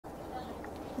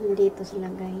Nandito sila,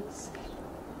 guys.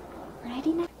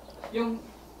 Ready na? Yung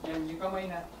kamay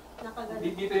na.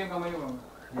 Dito yung kamay mo.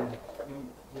 Yan. Yung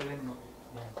Lhen mo.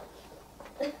 Yan.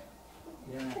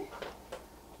 Yan.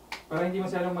 Para hindi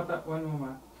masyadong matapuan mo,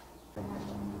 ma.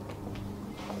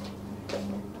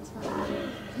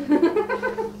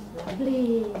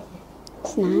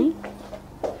 It's nice.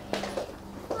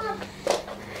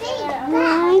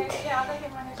 Right.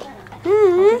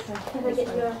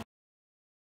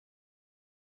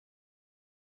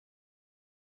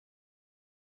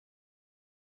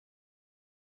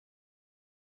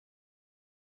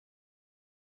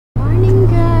 Morning,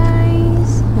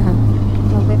 guys.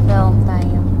 Mag-film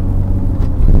tayo.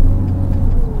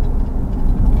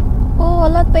 Oh, a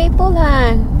lot of people,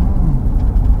 Han.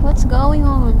 What's going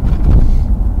on?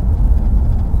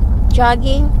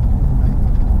 Jogging.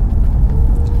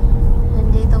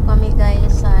 Nandito kami,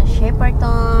 guys, sa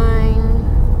Shepperton.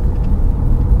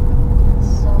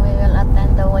 So we will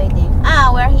attend the wedding.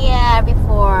 We're here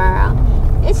before.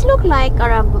 It's look like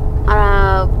Arab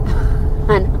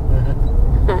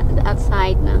the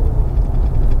outside na.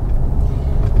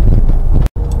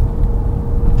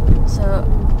 So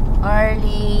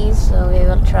early, so we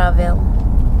will travel.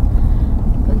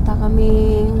 Punta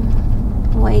kami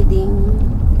wedding.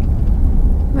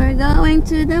 We're going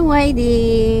to the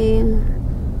wedding.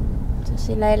 So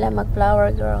si Laila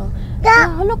mag-flower girl.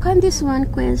 Oh, look on this one,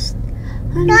 Quest.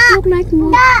 And it look like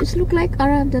it look like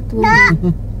Arab, that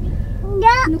one.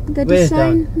 Look the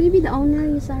design. Maybe the owner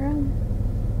is Arab.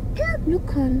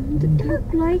 Look on. It look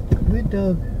like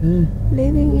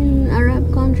living in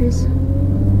Arab countries.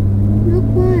 Look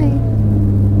why.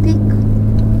 Thick.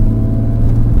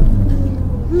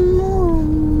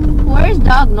 Where's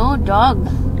dog? No dog.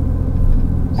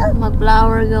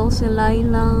 Mag-flower girl si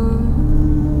Laila.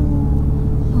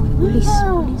 Oh, police.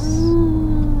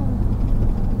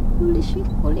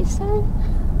 Police.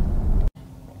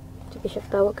 Sige siya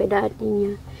tawag kay dati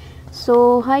niya.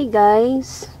 So, hi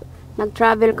guys.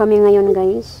 Nag-travel kami ngayon,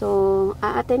 guys. So,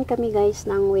 a-attend kami, guys,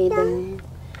 ng wedding.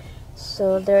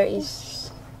 So, there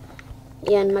is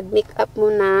yan, mag-makeup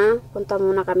muna. Punta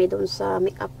muna kami doon sa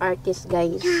makeup artist,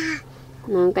 guys,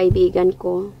 ng kaibigan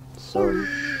ko. So,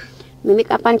 may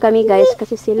make-upan kami, guys,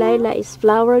 kasi si Laila is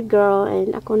flower girl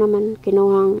and ako naman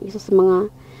kinuhang isa sa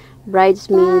mga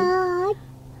bridesmaid.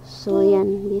 So,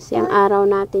 yan. Busy ang araw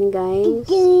natin, guys.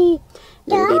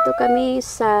 Nandito kami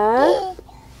sa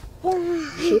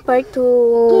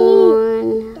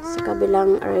Shepperton. Sa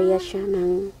kabilang area siya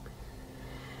ng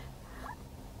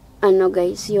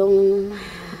guys, yung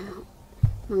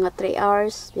mga 3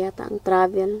 hours yata ang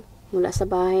travel mula sa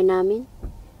bahay namin.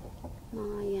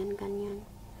 Yan, ganyan.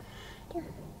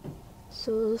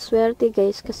 So, swerte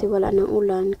guys kasi wala nang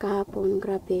ulan kahapon.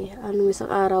 Grabe.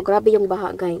 Isang araw. Grabe yung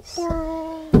baha guys.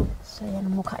 So, yan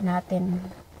ang mukha natin.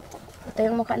 Ito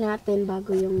yung mukha natin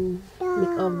bago yung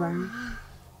makeover.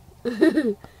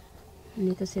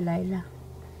 Dito si Laila.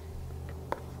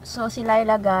 So, si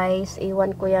Laila guys,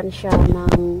 iwan ko yan siya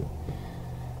ng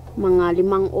mga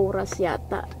 5 oras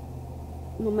yata.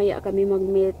 Mamaya kami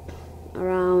mag-meet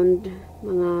around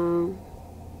mga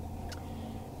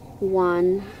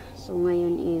 1. So,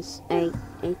 ngayon is 8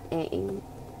 AM.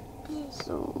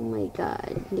 So, oh my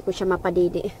God. Hindi ko siya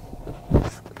mapadidi.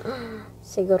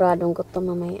 Siguradong ko ito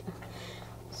mamaya.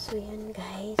 So, yan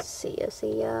guys. See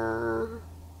ya.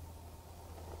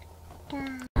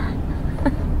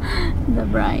 The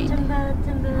bride.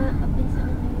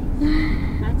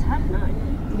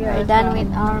 We're done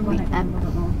with our makeup.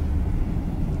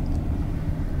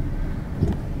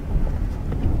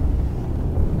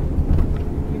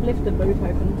 Left the boot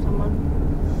open, someone.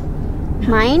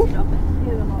 Mine?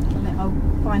 I'll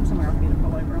find somewhere up here to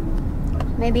pull over them.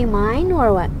 Maybe mine or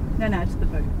what? No, it's the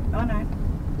boot. Oh no,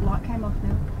 light came off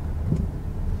now.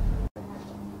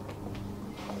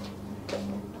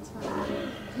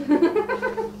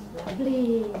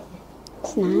 Lovely.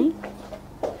 It's nice.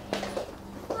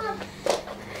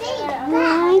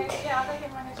 Right.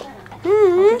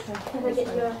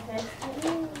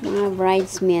 Mga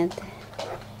bridesmaid.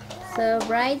 So,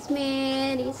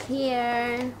 bridesmaid is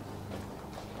here.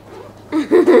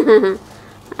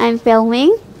 I'm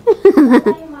filming.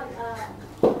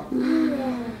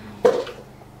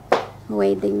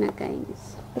 Waiting na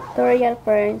guys. Pictorial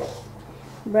first.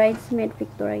 Bridesmaid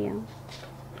pictorial.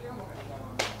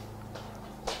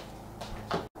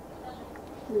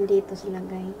 Nandito sila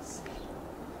guys.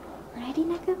 Ready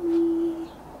na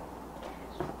kami.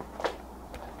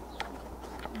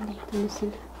 Nandito na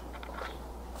sila.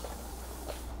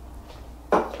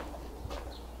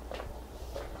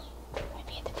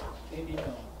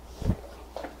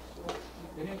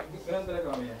 Ganun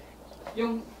talaga kami yan.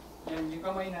 Yung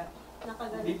kamay na.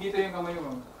 Dito yung kamay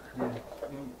mo. Yan.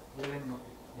 Yung Lhen mo.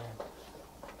 Yan.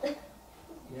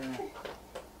 Yan.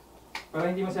 Para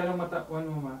hindi masyadong matakwan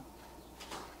mo, ma.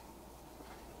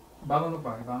 Bangon mo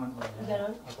pa. Bangon mo.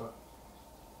 Ganon? Apo.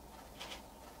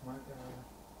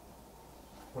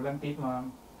 Walang teeth,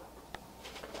 ma'am.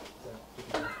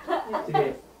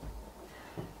 Sige.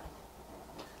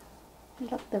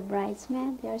 Look, the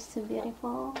bridesmaid. They are so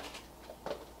beautiful.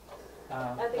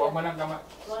 Huwag mo lang kamay.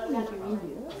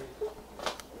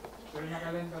 Pero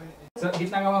nakalin pa rin. So,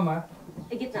 gitna ka, ma'am, ha?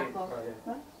 Gitna ko.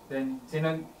 Then,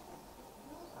 sinong...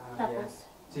 Tapos?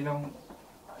 Sinong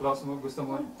close mo gusto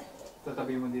mo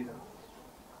tatabi mo dito?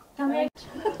 Come here.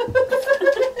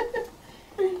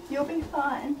 You'll be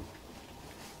fine.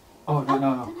 Oh,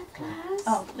 no.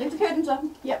 Oh, leave the curtains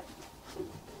on. Yep.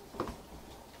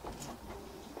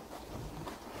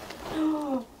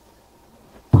 Oh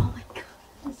my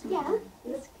god. Yeah,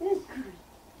 that's good.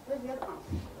 Where's the other arm?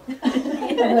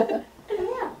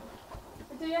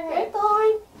 Do your Your hair.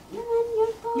 turn. Your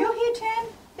turn. Your hair turn.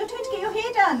 Your turn to get your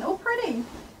hair done. All pretty.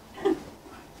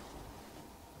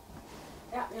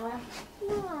 Yeah, come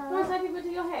on, Sophie, do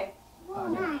your hair.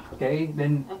 Okay,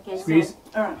 then Okay, squeeze.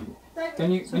 All right.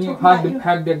 Can you talk hug about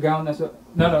hug the gown as well?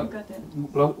 No. Got that.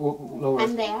 Lower.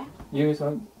 And there. You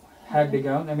hug the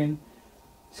gown. I mean,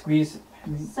 squeeze.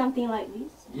 Something like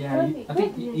this. Yeah, I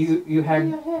think you hug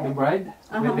the bride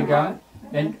with the gown.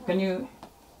 Then can you?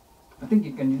 I think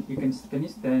you can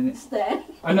stand. Stand.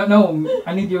 Oh no,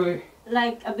 I need you.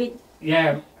 Like a bit.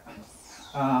 Yeah.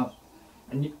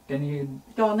 And can you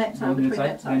Go on that go side, on between the side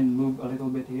that side. and move a little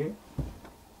bit here?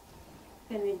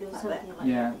 Can we do Like something like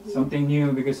Yeah, that? something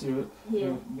new because you're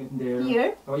Here. there.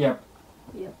 Here. Oh yeah.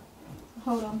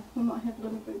 Hold on. We might have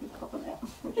little boobies popping out.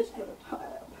 We just got to tie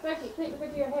it up. Sophie, quick,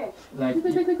 do your hair. Like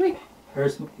Quick. here's my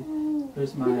Dress.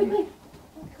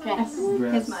 dress.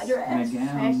 Here's my dress. My Here's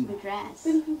gown. the dress.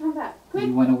 Quick, come back. Do you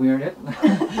Quick, wanna wear it?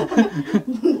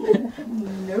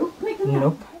 Nope. quick, come back.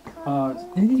 Nope.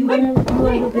 You wanna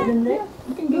put it in there?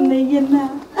 You can go in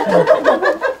now.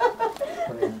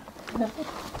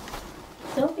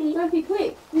 Sophie. Sophie,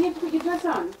 quick. You have to put your dress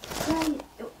on.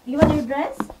 You want your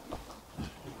dress?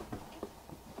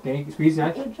 Okay, squeeze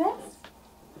that. Your dress?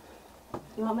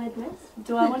 You want my dress?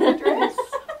 Do I want a dress?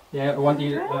 Yeah, I want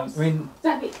you.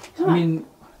 Sophie, come I on. mean,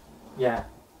 yeah.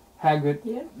 Hug it.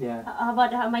 Here? Yeah. How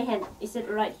about my hand? Is it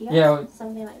right here? Yeah.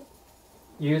 Something like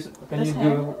Use. Can This you hand?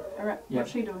 do? All right. Yeah.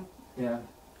 What's she doing? Yeah.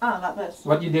 Ah, like this.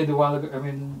 What you did a while ago. I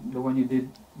mean, the one you did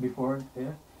before.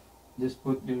 Yeah. Just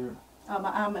put your. Oh, my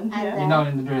arm in And here. then- Not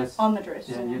in the dress. On the dress.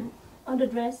 Yeah. You, on the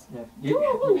dress. yeah.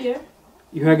 Here.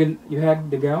 You hug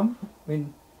the gown. I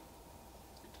mean.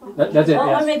 That's it. Or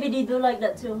Yes. maybe they do like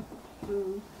that too.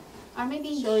 Or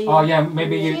maybe Show you. Oh yeah.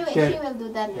 Maybe she, you will, can. she will do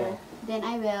that. Yeah. Then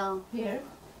I will. Here.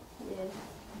 Yes.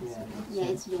 Yeah. Yeah,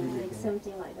 it's really been Like good.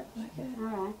 something like that.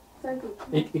 Alright.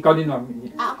 Ikaw din, ma'am.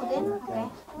 Ah, ako din? Yeah. Okay.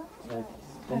 Like,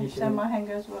 can you So show? my hand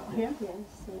goes well here. Yes,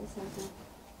 something.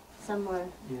 Somewhere.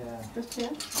 Yeah. Just here.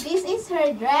 This is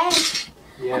her dress.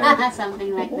 Yeah.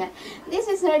 Something like that. This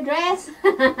is her dress.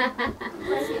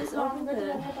 It's all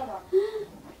good.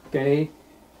 Okay.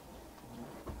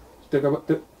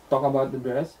 Talk about the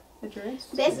dress. The dress.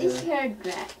 This is her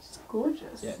dress. It's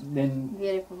gorgeous. Yeah. Then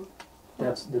Beautiful.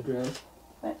 that's the dress.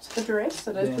 That's the dress.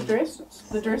 It is the Then- dress. It's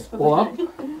the dress for Pull the up. day.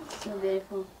 So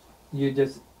beautiful. You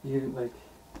like.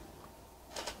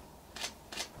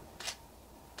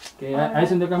 Okay. Alright.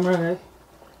 Eyes on the camera, right?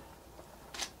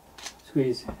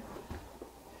 Squeeze.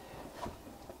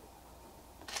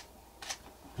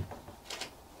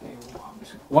 Okay.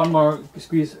 One more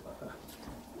squeeze.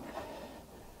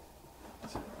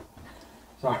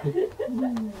 Sorry.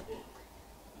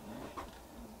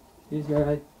 This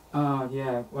guy.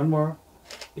 Yeah. One more.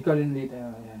 Ikaw din dito.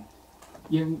 Yeah.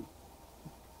 Yung.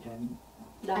 Yan.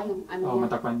 Down. I'm Oh, here.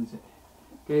 matakpan.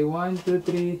 Okay, 1, 2,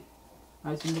 3.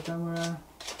 Eyes in the camera.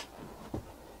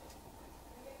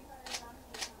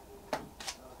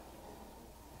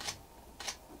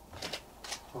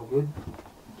 Oh, good.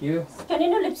 Thank you.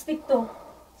 Kanino lipstick to?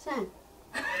 Saan?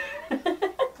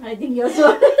 I think yours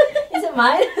one. Is it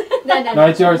mine? No,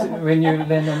 it's yours when you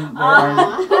land on the arm.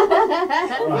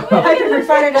 I hope every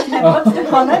photo doesn't have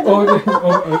lipstick on it.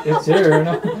 It's here.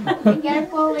 No? Be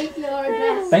careful with your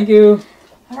dress. Thank you.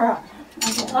 Alright.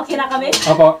 Okay na kami?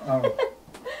 Opo. Oh.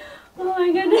 Oh my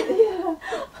goodness.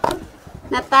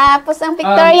 Natapos ang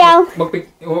pictorial.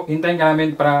 Hintayin ka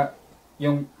namin para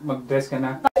yung mag-dress ka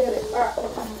na.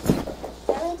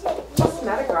 What's the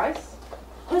matter, Grace?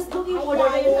 Just looking for the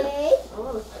reason.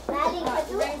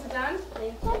 Rings are done.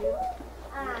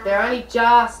 They're only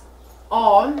just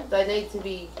on. They need to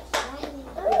be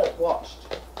watched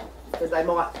because they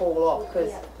might fall off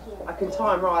because I can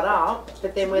tie them right up,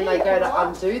 but then when they go to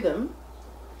undo them,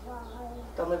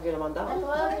 they'll never get them undone. Hang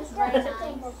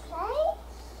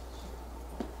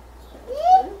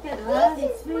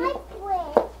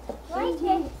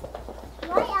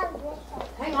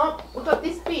on, we've got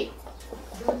this bit.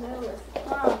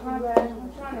 Oh, my bad.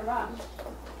 I'm trying to run.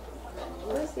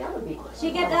 Where's the other bit?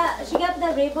 She got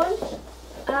the ribbon.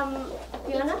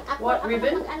 Fiona? What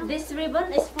ribbon? This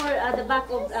ribbon is for the back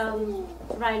of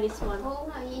Riley's one. Oh,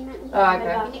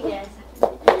 okay. Yes.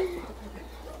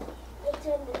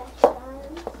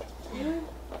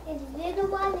 It's little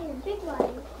one and big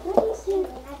one.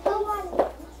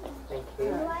 Thank you.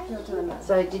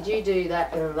 So did you do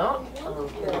that in a knot? Oh,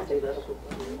 can I do that?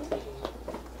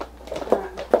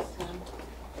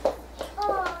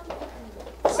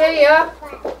 See ya.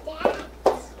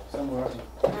 Somewhere.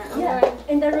 Yeah.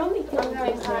 In the room we can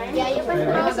Yeah, you can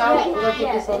We'll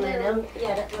put this on there now.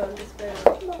 Yeah, that room is very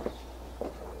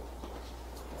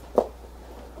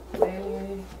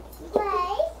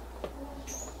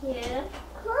Yeah.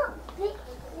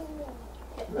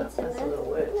 That's a little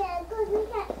work.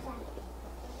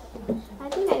 I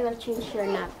think I will change your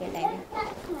napkin later.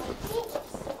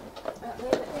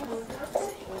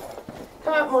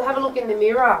 Come on, we'll have a look in the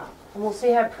mirror and we'll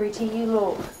see how pretty you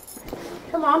look.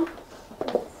 Come on.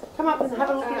 Come up and have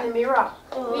a look in the mirror.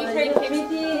 Will you take kids? Can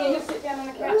you just sit down on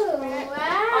the couch for a minute?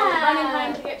 I'm running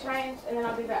home to get changed and then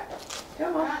I'll be back.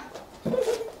 Come on.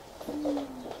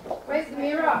 Where's the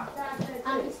mirror?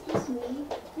 Excuse me.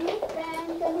 Can you get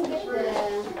the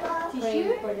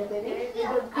Tissue for the baby.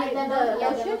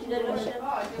 The lotion.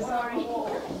 Sorry.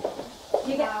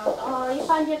 You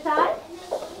found your tie?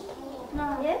 No.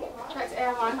 Yeah? That's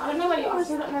our one. I don't know where yours. I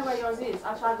still don't know where yours is.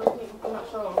 I tried looking. I'm not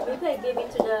sure. We could give it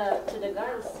to the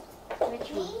girls. Which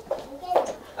one?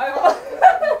 I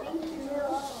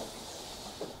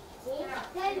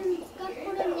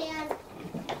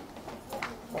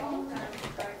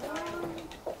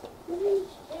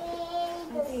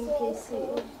think Casey.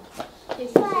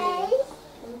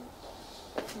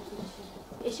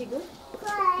 Is she good?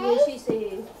 Yeah, she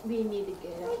said we need to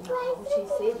get up now. She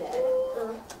said that.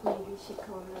 Maybe she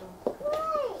called her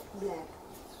black.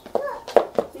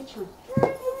 Which one?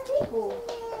 Oh.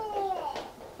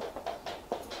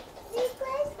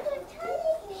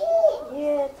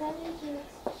 Yeah, tiny kids.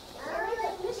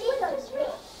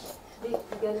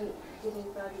 Getting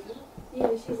probably.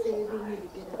 Yeah, she said we need to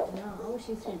get up now.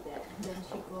 She said that. Then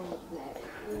she called black.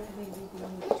 Maybe we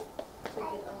need to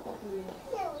get up here.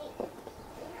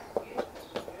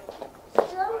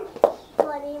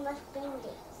 Somebody must bring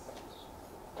this.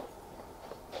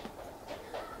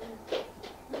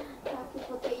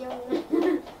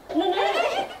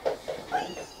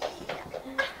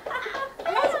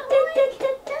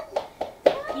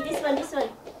 This one.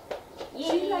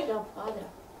 Yeah. She's like a father.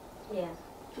 Yeah.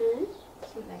 Hmm?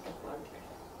 She's like a father.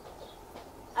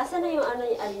 Asa na yung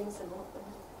alin sa buhok ko?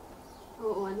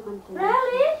 Oo, ano kang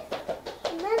Really?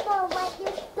 Remember what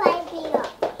you spiking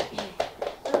up.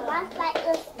 What's like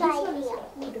the spiking up?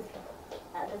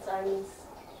 That's Armin's.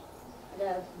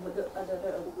 The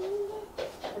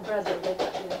brother of my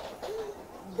partner.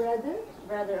 Brother?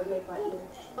 Brother of my partner.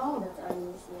 Oh. That's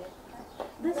Armin's, yeah.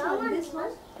 This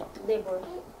one?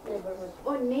 Neighborhood.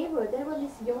 Oh, neighbor. That one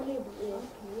is your neighbor. Yeah.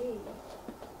 Okay.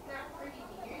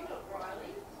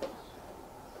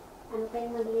 Ano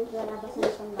kayong magaling sa labas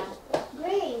ng pamba?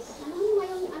 Grace,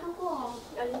 ano ko?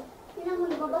 Tingnan mo,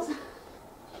 nababasa.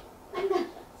 Ano?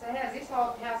 So how's this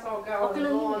whole household going Okay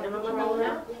lang along yun. under control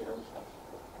now?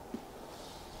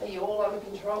 Are you all under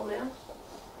control now?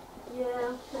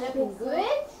 Yeah. Have been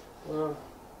good? Oh.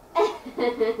 I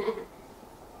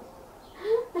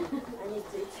need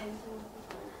to eat something.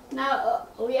 Now,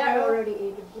 we are already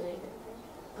eating later.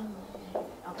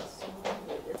 I was so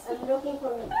hungry. I'm looking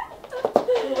for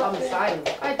I'm the same.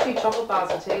 I had 2 chocolate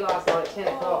bars for tea last night at 10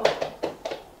 o'clock.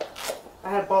 I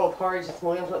had a bowl of porridge this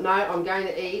morning. I thought, no, I'm going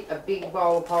to eat a big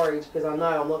bowl of porridge because I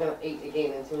know I'm not going to eat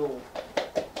again until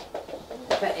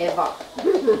forever.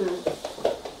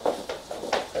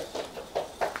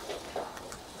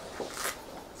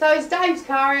 So is Dave's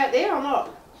car out there or not?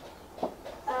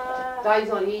 Dave's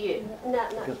not here yet.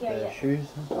 Not here yet. Shoes.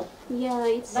 Yeah,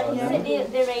 it's But he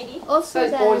said they're ready. also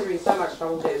Those boys are in so much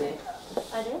trouble down there.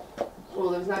 Are they? Well,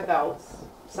 there was no belts.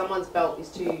 Someone's belt is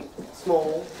too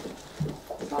small.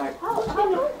 Like, I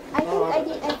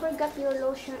forgot your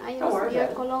lotion. I Don't worry used your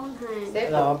about it. cologne hand.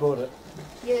 they've No, got, I bought it.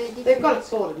 they've got it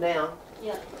sorted now.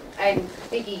 Yeah. And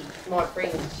Vicky, my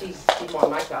friend, she did my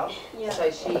makeup. Yeah. So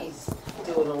she's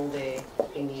doing all their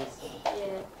thingies.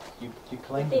 Yeah. You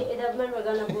claim The man we're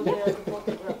gonna go there to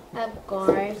photograph. Of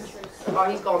course. Oh,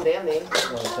 he's gone down there.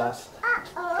 dust.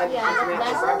 Maybe Yeah, he's out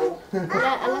that's- the gravel.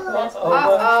 Yeah, I like that.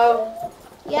 Uh-oh.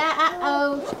 Yeah,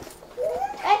 uh-oh.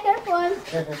 Hey, careful.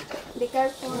 Be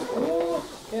careful.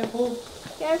 Careful.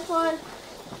 Careful.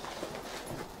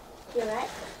 You right?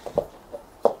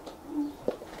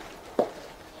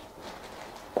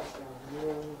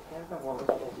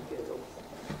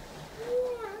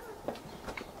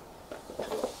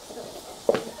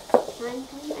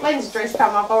 Len's dress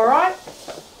come up all right.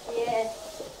 Yeah.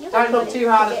 Don't look too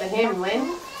hard at the hem,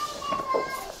 Len.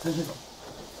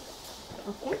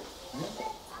 Okay.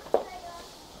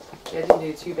 Yeah, I didn't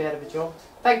do too bad of a job.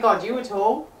 Thank God you were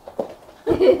tall.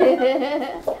 I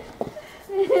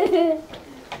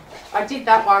did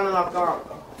that one and I've got.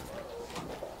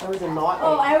 That was a nightmare.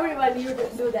 Oh, everyone, you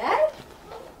do that?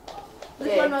 This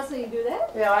Yeah. one also you do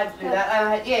that? Yeah, I had to do that. And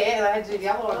I had to do the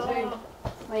other one too.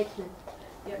 Wait a minute.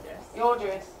 Your dress. Your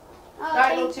dress. Oh,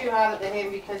 Don't look too hard at the hem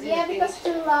because yeah, it'll because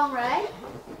finish. too long, right?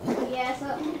 Yeah, so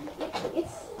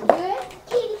it's good.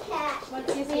 Kitty cat. What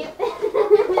is See it?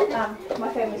 it? My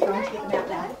family's going to get them out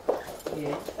now.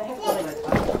 Yeah. They have to leave.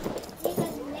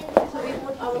 So we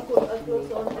put our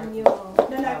clothes on and your...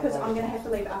 No, because I'm going to have to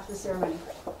leave after the ceremony.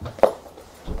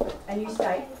 And you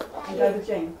stay and go with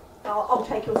Jean. I'll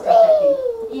take your stuff back then.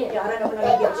 Yeah, I don't know when I'm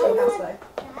going to get to your house though.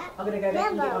 I'm going to go back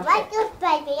and get Remember, my wake stuff. this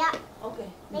baby up. Okay.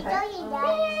 Make sure you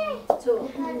die. So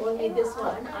only this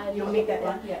one. I You'll make that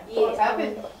one, yeah. What's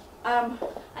happened? I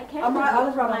can't I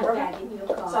live right on my the river. bag in your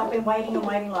car. So I've been waiting and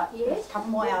waiting like Yes. a couple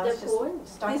more With hours. the Just phone.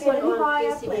 don't This get any one on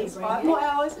higher, PC please. bring 5 it. more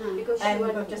hours. Because she And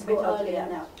wanted we've to just been go told to get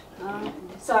earlier. out now.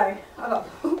 So I got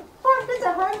 5 kids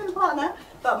at home and a partner,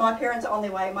 but my parents are on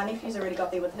their way. My nephew's already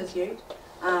got there with his ute.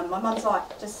 My mum's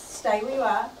like, just stay where you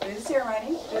are, do the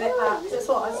ceremony, do that part. That's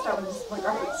what I just told them, just like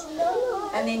reference.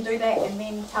 And then do that, and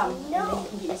then come, and then you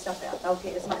can get your stuff out. They'll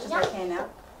get as much as they can out,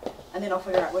 and then I'll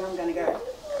figure out where I'm going to go.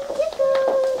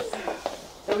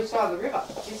 So which side of the river?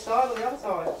 This side or the other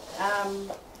side?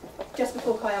 Just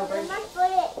before Kyle I Bridge. must put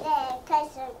it there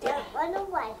because I don't run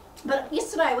away. But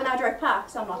yesterday when I drove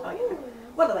past, I'm like, oh, yeah,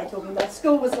 what are they talking about?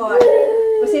 School was like,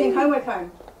 we're sending homework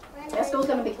home. Our school's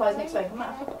going to be closed next week. I'm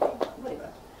like, whatever.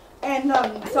 And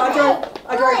so I drove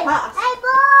past. Hey,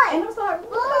 boy! And I was like,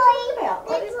 what are they talking about?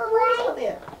 Like, there's no words out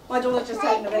there. My daughter's just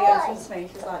taking a video and sends me.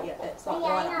 She's like, yeah, it's like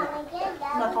right up there.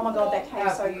 I'm like, oh my God, that came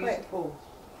How so quick. beautiful.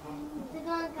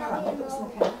 Alright, I'll put this in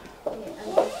the car.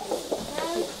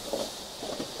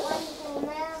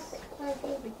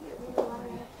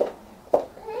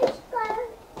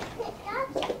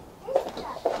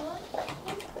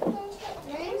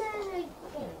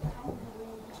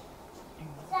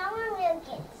 Someone will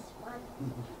get this one.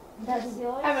 That's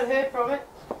yours? Haven't heard from it.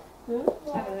 Hmm?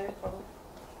 Haven't heard from it.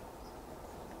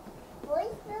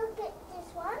 Boys will get this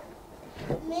one.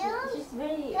 Mills. She's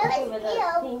very That okay is with cute,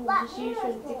 that thing. but She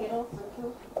usually take it off.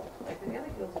 Like the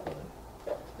other girls are doing.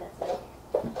 That's it.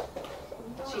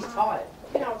 She's tired.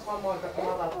 You know what time I got my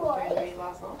mother put her in bed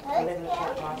last night? 11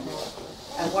 o'clock last night.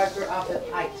 And woke her up at 8.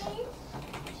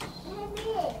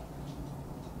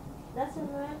 That's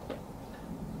alright.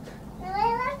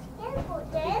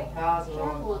 Cars are on.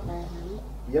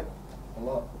 Yep. A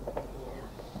lot.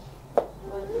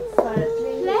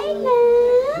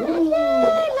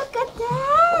 Look at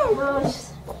that! Oh,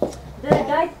 the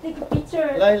guy take a picture.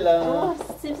 Layla. Oh,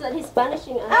 seems like he's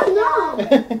punishing us. Oh no!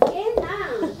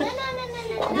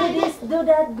 Do this, do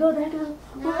that, go that. Oh,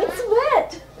 it's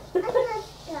wet. Yeah.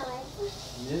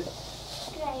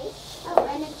 Oh,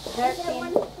 and it's dirty.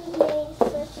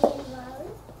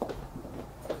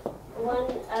 One,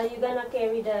 you gonna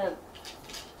carry the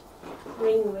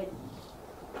ring with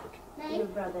your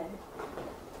brother.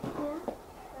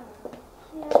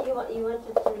 You want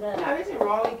to do that? No, isn't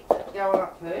Riley going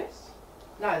up first?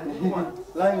 No, the little one. The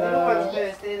little one's Layla.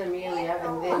 first, then Amelia,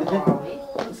 and then Riley.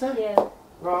 What's that? Yeah.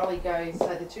 Riley goes,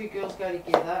 so the two girls go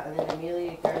together, and then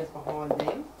Amelia goes behind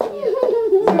them. Yeah.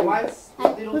 So once the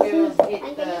little girls hit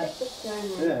the,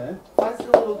 Yeah. once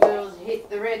the little girls hit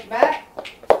the red mat,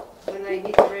 when they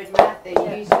hit the red mat,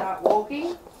 then you start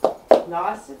walking,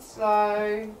 nice and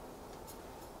slow,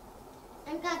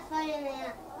 and then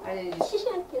you just, yeah,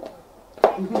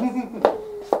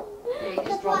 you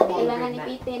just drop them on the Kailangan red mat.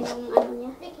 ipitin yung ano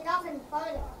niya. Pick it up and fold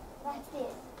it like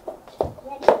this. I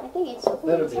think it's okay.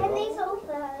 That'll be Can right. these all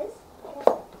close?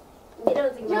 You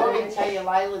don't think Do you want me to tell you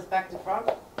Layla's back to front?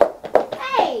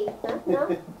 Hey! Huh? No?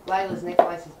 Layla's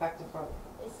necklace is back to front.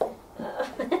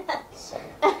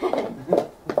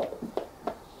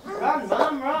 Run,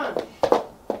 Mum, run!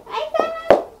 I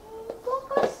cannot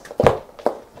focus.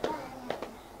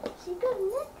 She could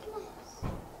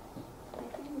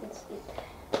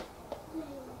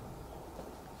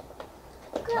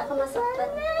Baka masaktan.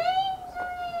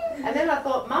 And then I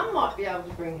thought Mum might be able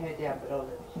to bring her down, but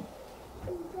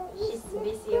She's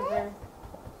busy over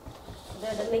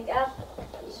the makeup.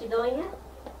 Is she doing it?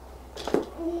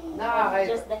 no,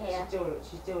 Just the hair.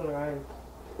 she's doing her own.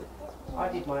 I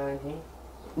did my own thing.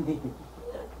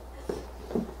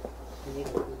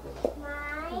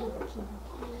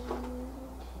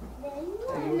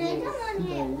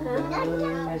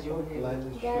 How's your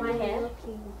hair? My hair?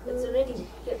 It's already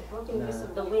broken because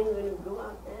of the wind when it blew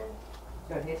out there.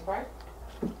 Got hairspray?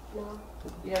 No,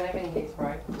 You don't have any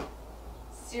hairspray?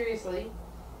 Seriously?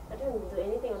 I don't do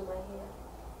anything on my hair.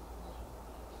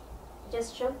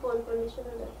 Just shampoo and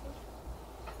conditioner. That's it.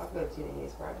 I've got a tin of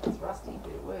hairspray. It's rusty,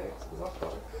 but it works because I've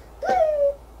got it.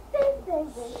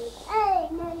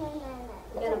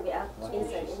 You gotta be out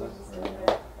inside.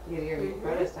 You gotta get your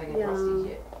photos taken rusties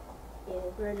yet. Yeah,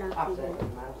 we're not After even. that,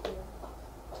 man.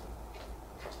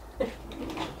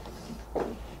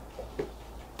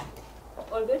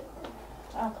 All good?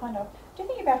 Kind of. Do you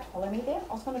think you're about to follow me there?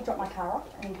 I was going to drop my car off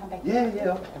and then come back. Yeah,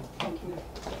 yeah. Thank you.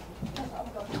 Oh my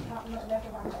God, I can't let that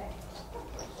run back.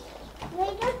 We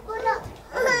just put up.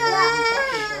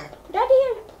 Daddy!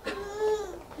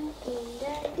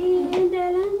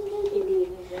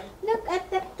 Look at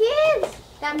the kids.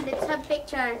 Come, let's have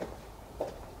picture.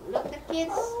 Look at the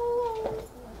kids.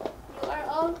 You are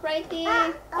all pretty.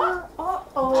 Oh.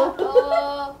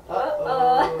 Uh-oh.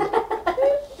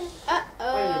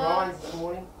 Cleaned the Ryans this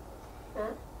morning. Huh?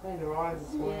 Cleaned the Ryans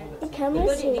this morning. Yeah. But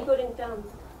They couldn't come.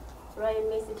 Ryan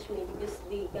messaged me because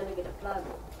they gonna get a plug.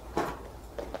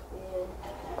 Yeah.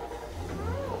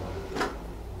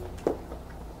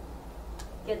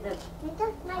 Get the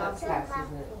that's gas,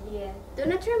 isn't it? yeah. Do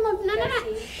not remove. No, no, no.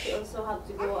 Cassie, you also have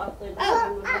to go after the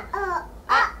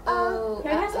Uh-oh.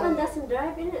 Her husband doesn't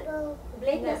drive, innit?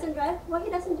 Blake doesn't drive? Why he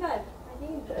doesn't drive? I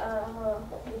think he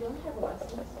don't have a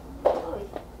license. Oh,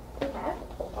 he have?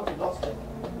 Oh, we lost it.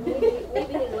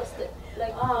 Maybe he lost it.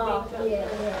 Like, yeah.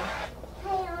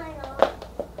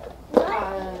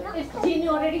 Is Jean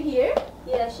already here?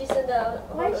 Yeah, she's in the.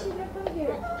 Why is she not over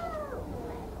here?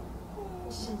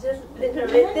 She just lit her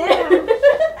right there.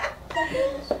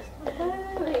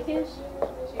 Oh my gosh.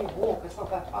 She walk, it's not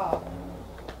that far.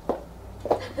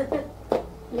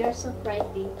 You're so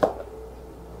pretty.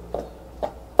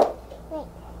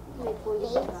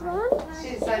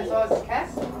 She's the same size as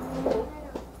Cass?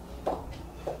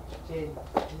 Jen.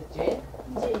 Is it Jen?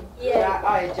 Yeah.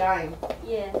 Oh, yeah, Jane.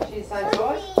 Yeah. She's the same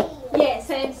size? Yeah,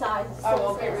 same size. Oh,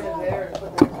 well, get rid of her and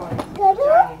put that one.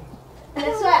 Jane.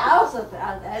 That's why I also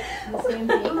thought that. The same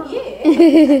thing.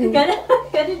 Yeah.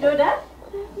 Can you do that?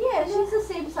 Yeah, she's the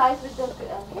same size with the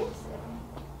kids.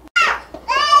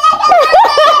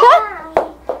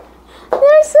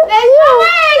 They're so cute.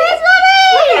 There's mommy!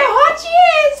 Look how hot she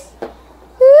is!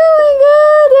 Oh my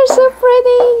god, they're so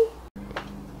pretty.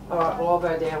 Alright, well, I'll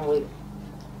go down with.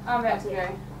 I'm about to go.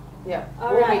 Yeah,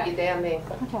 All we'll right. meet you down there.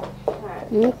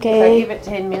 So Okay. give it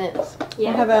 10 minutes.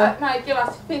 Yeah. Have a No, give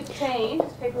us 15.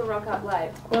 People rock up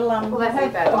late. we'll Well, that's have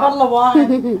not bad. a bottle of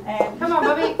wine and Come on,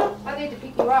 Bobby. I need to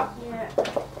pick you up. Yeah.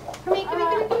 Come here, come here,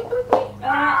 come here, come here.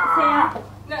 Alright, see ya.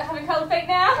 No, having cold feet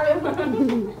now?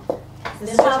 this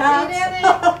is Still the have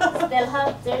chance. Still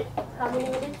have how many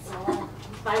minutes?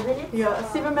 5 minutes? Yeah,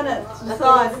 7 minutes. Okay,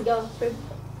 Decide. let's go.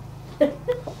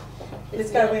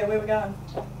 Let's go. Where are we going?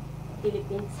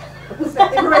 Philippines.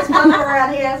 Everybody's fun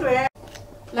around here, I swear.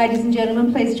 Ladies and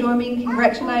gentlemen, please join me in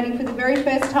congratulating for the very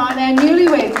first time our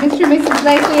newlyweds, Mr. and Mrs.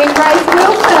 Leslie and Grace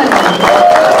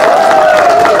Wilson.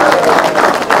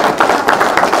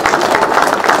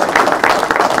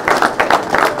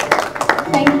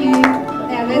 Thank you.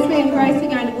 Now Leslie and Grace are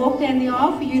going to walk down the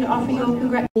aisle for you to offer your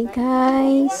congratulations. Hey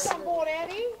guys.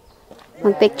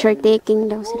 Mag-picture taking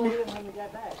daw sila.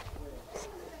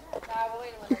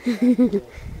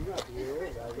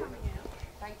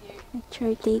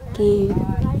 Picture taking.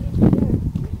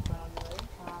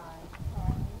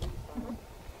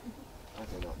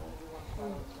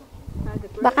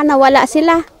 Baka nawala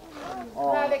sila.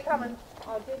 No, they're coming.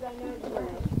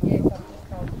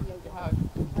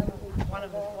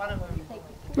 One of them.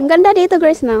 Ang ganda dito,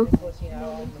 Grace, now.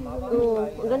 Oo,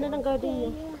 ang ganda ng garden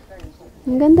niya.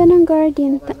 Ang ganda ng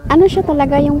garden. Ano siya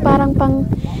talaga, yung parang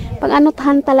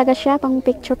pang-anuthan talaga siya, pang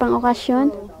picture, pang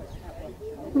okasyon.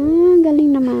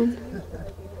 Galing naman.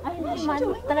 Ay, naman.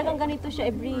 Talagang ganito siya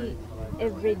every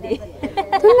day.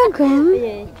 Talaga?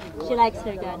 Yeah, she likes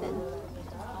her garden.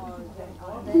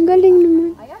 Ang galing naman.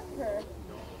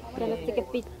 Gonna take a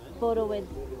photo with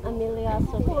Amelia.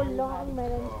 So long,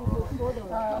 meron photo.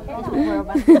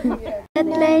 At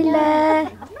Layla.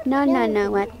 No,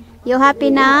 what? You happy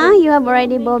now? You have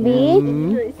already Bobby?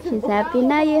 She's happy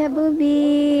now. You have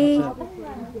Bobby.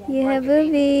 You have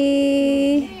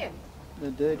Bobby. They're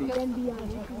dirty.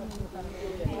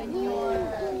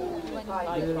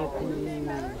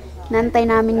 Nantay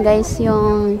namin guys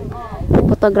yung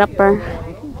photographer.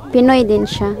 Pinoy din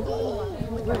siya.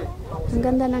 Ang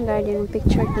ganda ng garden, yung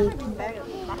picture taking.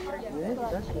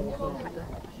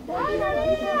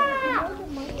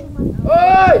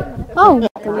 Oh!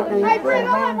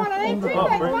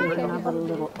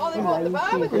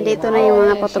 Nandito na yung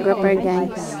mga photographer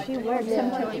guys.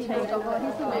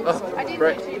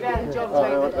 Brett.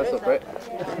 Oh, that's not Brett.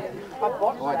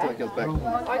 I take it back.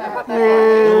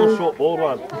 Short bald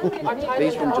one.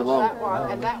 He's from Geelong.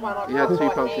 He had 2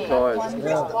 punctured tyres.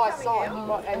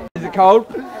 Is it cold?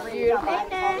 We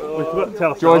forgot to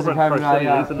tell Joys of Celebrant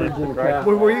having a procedure, isn't it?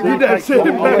 Well, you don't see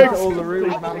the bags. All the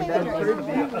rules, mum and dad.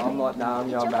 I'm like, nah, I'm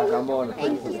going back. I'm buying a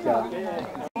princess car.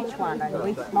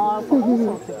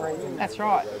 That's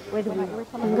right.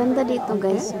 Ang ganda dito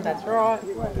guys. That's right.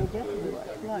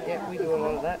 Yeah, we do a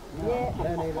lot of that.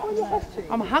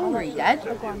 I'm hungry, Dad.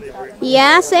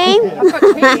 Yeah, same.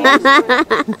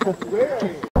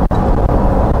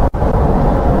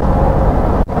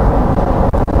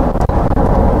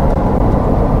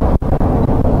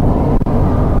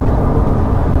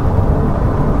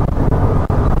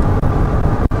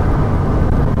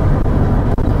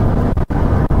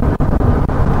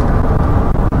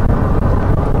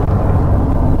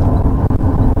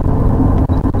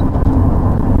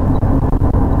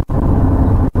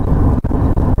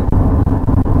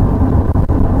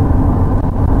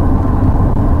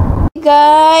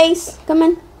 Guys, come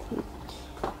on.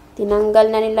 Tinanggal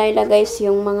na nila guys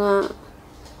yung mga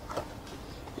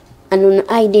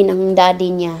ID ng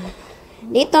daddy niya.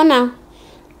 Dito na.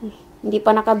 Hindi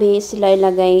pa nakabihis si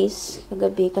Laila guys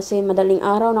kagabi kasi madaling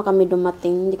araw na kami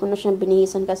dumating. Hindi ko na siya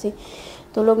binihisan kasi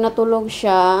tulog na tulog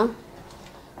siya.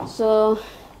 So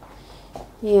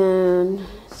yan.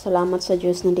 Salamat sa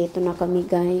Diyos, nandito na kami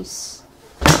guys.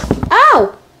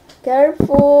 Ow!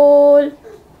 Careful!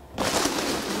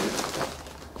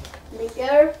 Be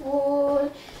careful.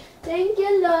 Thank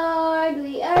you, Lord.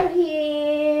 We are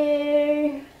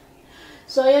here.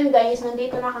 So, yun guys.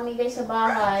 Nandito na kami guys sa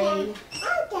bahay.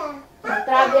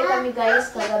 Nag-travel kami guys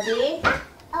kagabi.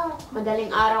 Madaling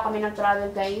araw kami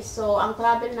nag-travel guys. So, ang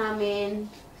travel namin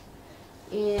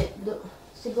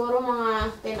siguro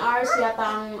mga 10 hours yata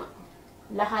ang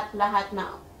lahat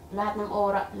ng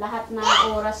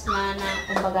oras na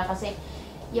kumbaga kasi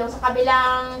yung sa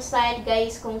kabilang side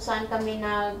guys kung saan kami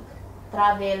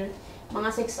nag-travel, mga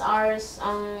 6 hours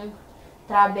ang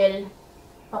travel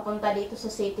papunta dito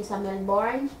sa city sa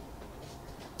Melbourne.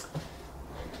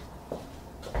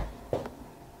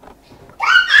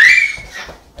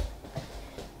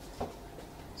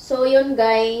 So yun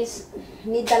guys,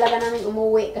 need talaga namin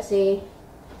umuwi kasi